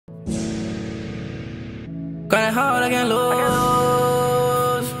Grinding hard, I can't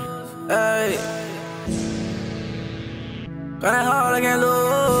lose. Hey. Grinding hard, I can't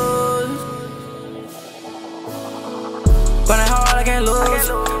lose. Grinding hard, I can't lose.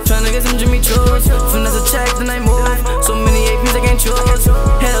 Tryna get some Jimmy Choo's. Finesse a check, then I move. So many APs I can't choose.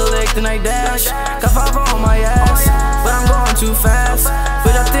 Hit a lick, then I dash. Got 5 on my ass, but I'm going too fast.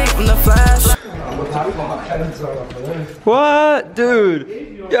 But I think from the flash. What? Dude.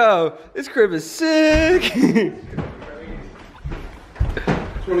 Yo, this crib is sick. Just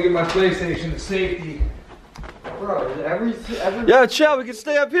want to get my PlayStation to safety. Bro, every Yo, chill, we can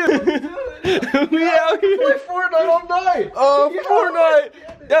stay up here. We out here. play Fortnite all night. Oh, Fortnite.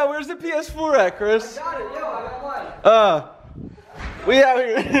 Yeah, where's the PS4 at, Chris? I got it, yo, I got mine. We out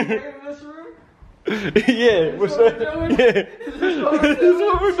here. In this room? Yeah, what's that? Yeah. This is what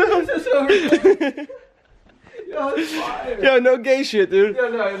we're doing. This is what we're doing. Yo, it's fire. Yo, no gay shit, dude.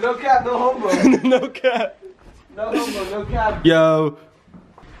 Yo, no cap, no homo. No cap. No homo, no cap. Yo.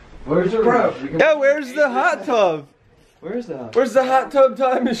 Where's your bro? Yo, where's the hot tub? Where's the hot? Where's the hot tub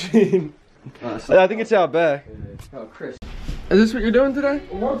time machine? I think it's out back. Oh, Chris. Is this what you're doing today?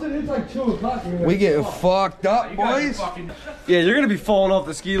 Once it hits like 2 o'clock, We getting fucked up, boys. Yeah, you're gonna be falling off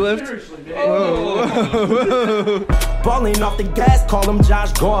the ski lift. Seriously, man. Whoa, whoa, whoa. Balling off the gas, call him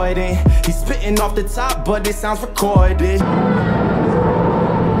Josh Gordon. He's spitting off the top, but it sounds recorded.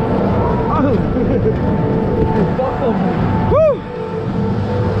 Woo!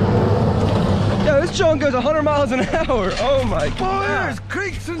 Yo, this John goes 100 miles an hour. Oh my god. There's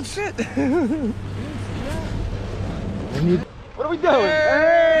creeks and shit. What are we doing?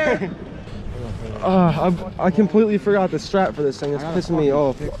 Hey! I completely forgot the strap for this thing. It's pissing me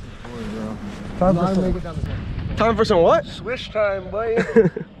off. Time for some what? Swish time, boy.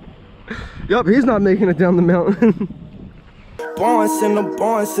 Yup, he's not making it down the mountain.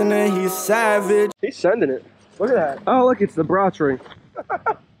 Bouncing, he's savage. He's sending it. Look at that. Oh, look, it's the brooch ring.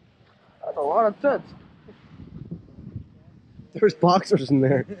 That's a lot of tits. There's boxers in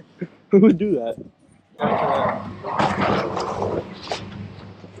there. Who would do that?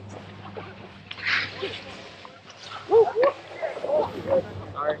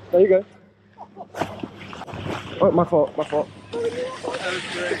 Alright. There you go. Oh, my fault, my fault.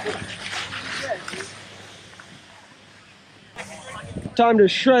 Time to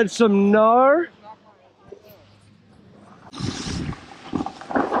shred some gnar.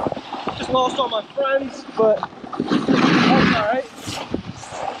 Just lost all my friends, but that's alright.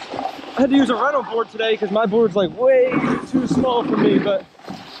 I had to use a rental board today because my board's like way too small for me, but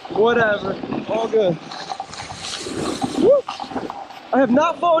whatever, all good. Woo! I have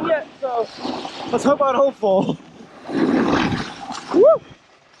not fallen yet, so let's hope I don't fall. Woo!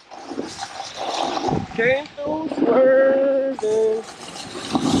 Came through swerving.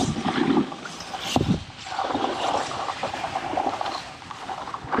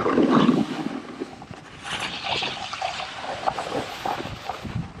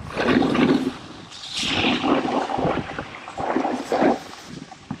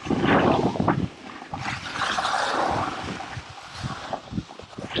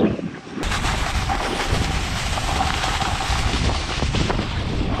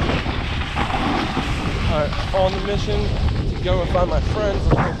 On the mission to go and find my friends.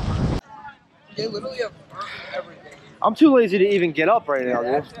 They literally have everything. I'm too lazy to even get up right now,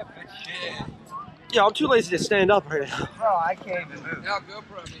 dude. Yeah, I'm too lazy to stand up right now. Bro, I can't even move. Now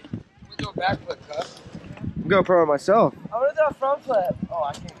GoPro me. I'm gonna do a backflip, cuz. I'm going pro myself. I'm gonna do a front flip. Oh,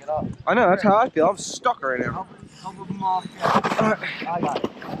 I can't get up. I know, that's how I feel. I'm stuck right now. Help them off. I got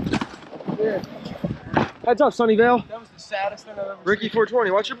it. Here. Heads up, Sunnyvale. That was the saddest thing I've ever Ricky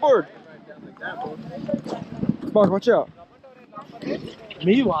 420, watch your board. Mark, watch out.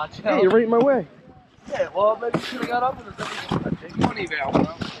 Me watch. Hey, you're right in my way. Yeah, well, maybe you should have got up with a big money valve,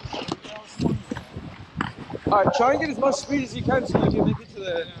 bro. Alright, try and get as much speed as you can so you can make it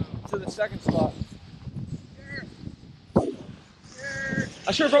to the second spot.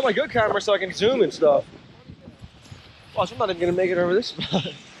 I should have brought my good camera so I can zoom and stuff. Watch, I'm not even gonna make it over this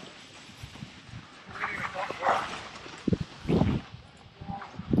spot.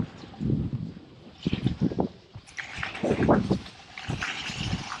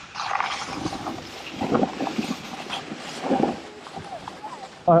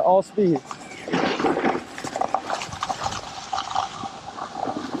 Alright, all speed.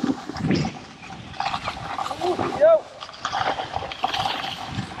 Yo!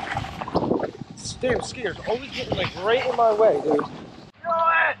 Damn, skier's always getting like right in my way, dude.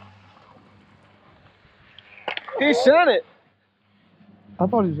 He sent it! I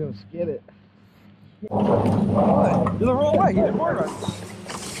thought he was gonna skid it. What? You're the wrong way, you didn't worry about it.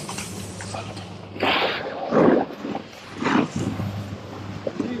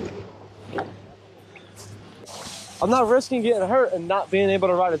 I'm not risking getting hurt and not being able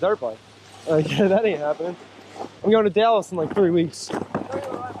to ride a dirt bike. Like, that ain't happening. I'm going to Dallas in like 3 weeks. You're going to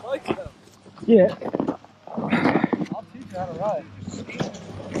ride bikes though. Yeah. I'll teach you how to ride.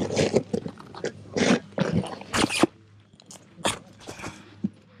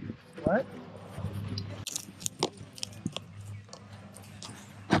 What?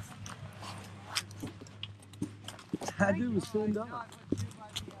 That dude was tuned up.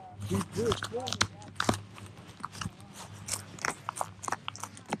 He's good.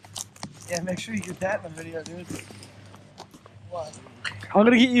 Yeah, make sure you get that in the video, dude. What? I'm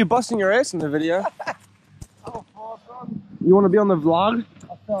gonna get you busting your ass in the video. You wanna be on the vlog?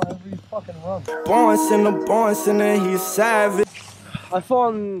 I'll film every fucking run. Born sinner, he's savage. I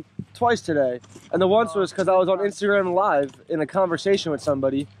fallen twice today. And the once was because I was on Instagram Live in a conversation with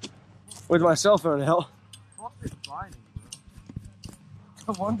somebody with my cell phone out. Fuck this binding,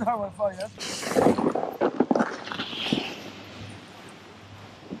 bro. One time I fell yesterday.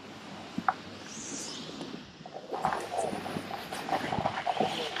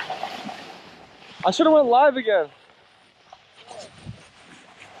 I should have went live again.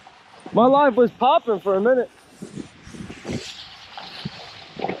 My live was popping for a minute.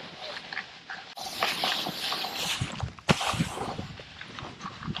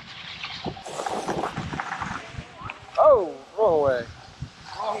 Oh, wrong way.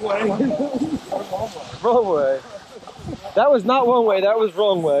 Wrong way. Wrong way. That was not one way, that was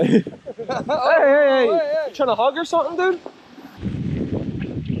wrong way. Hey. You trying to hug or something, dude?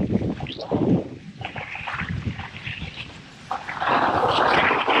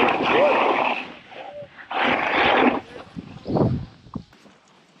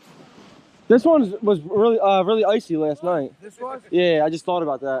 This one was really icy last night. This was? Yeah, I just thought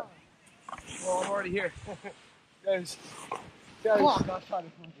about that. Well, I'm already here. Guys, Not trying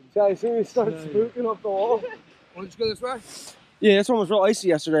to you see me start spooking up the wall? Want to just go this way? Yeah, this one was real icy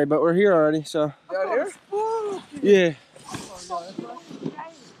yesterday, but we're here already, so. Down here? Yeah.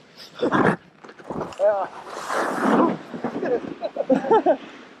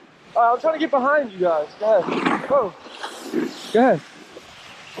 I'm trying to get behind you guys. Go ahead. Whoa. Go ahead.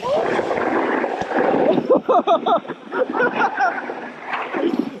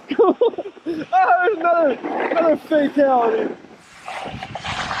 Oh, there's another fatality.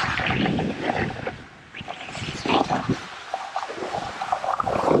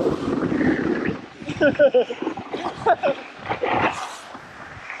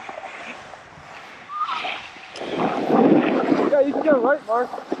 Yeah, you can go right, Mark.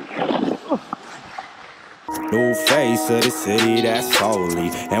 New face of the city, that's holy.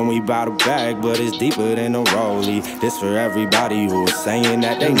 And we bout a bag, but it's deeper than a rollie. This for everybody who is saying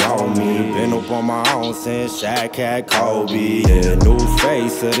that they know me. Been up on my own since Shaq had Kobe. Yeah, new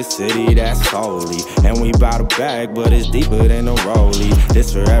face of the city, that's holy. And we bout a bag, but it's deeper than a rollie.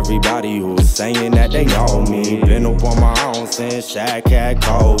 This for everybody who is saying that they know me. Been up on my own since Shaq had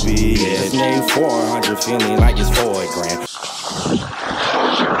Kobe. Yeah, it's named 400, feeling like it's 4 grand.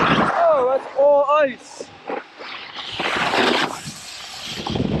 Oh, that's all ice.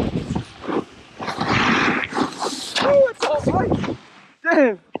 Oh, it's all ice.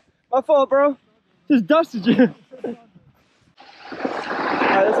 Damn, my fault, bro. Just dusted you.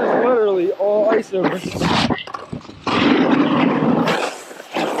 Alright, this is literally all ice over.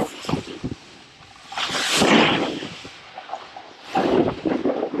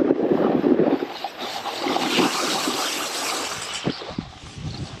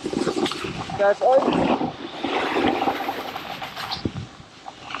 That's ice.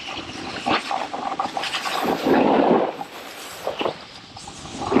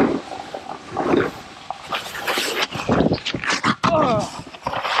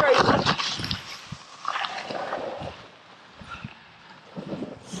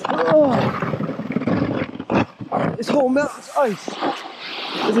 This whole mountain's ice.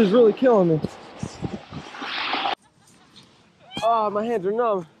 This is really killing me. Oh, my hands are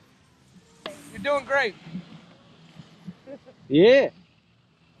numb. You're doing great. Yeah.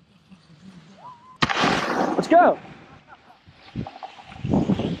 Let's go.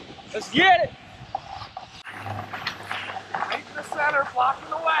 Let's get it. Right in the center, blocking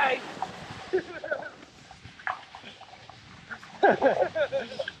the way.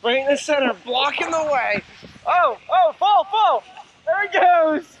 Right in the center, blocking the way. Oh, fall. There he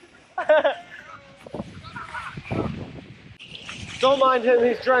goes. Don't mind him,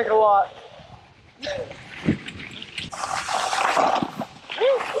 he's drank a lot.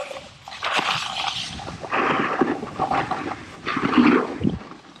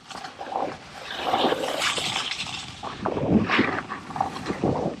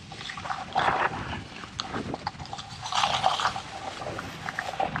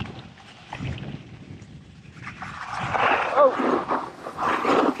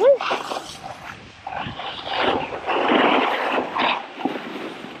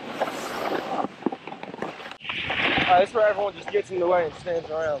 everyone just gets in the way and stands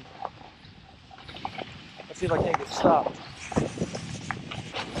around. Let's see if I can't get stopped.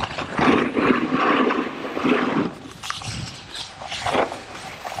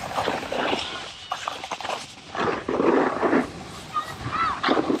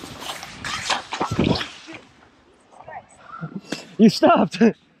 You stopped.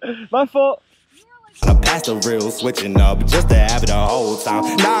 My fault. I passed the real, switching up just to have it the whole time.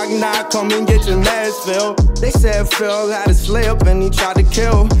 Knock, knock, come and get your meds filled. They said Phil had a slip and he tried to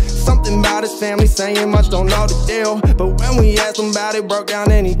kill. Something about his family saying much, don't know the deal. But when we asked him about it, broke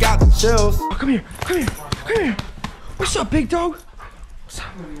down and he got the chills. Oh, come here, come here, come here. What's up, big dog? What's up?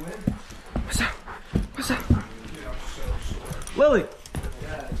 What's up? What's up? Lily.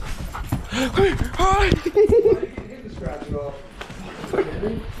 Come here. Hi.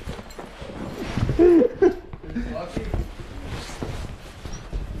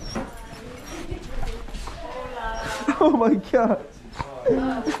 Oh my god.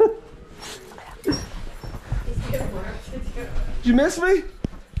 Did you miss me?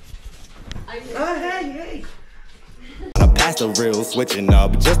 Hey. I passed the real, switching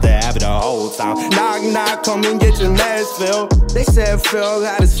up just to have it the whole time. Knock, knock, come and get your meds filled. They said Phil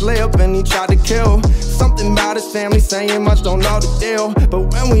had a slip and he tried to kill. Something about his family saying much, don't know the deal.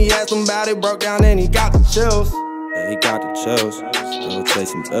 But when we asked him about it, broke down and he got the chills. Yeah, he got the chills, still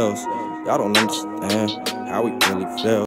chasing bills. Y'all don't understand how we really feel.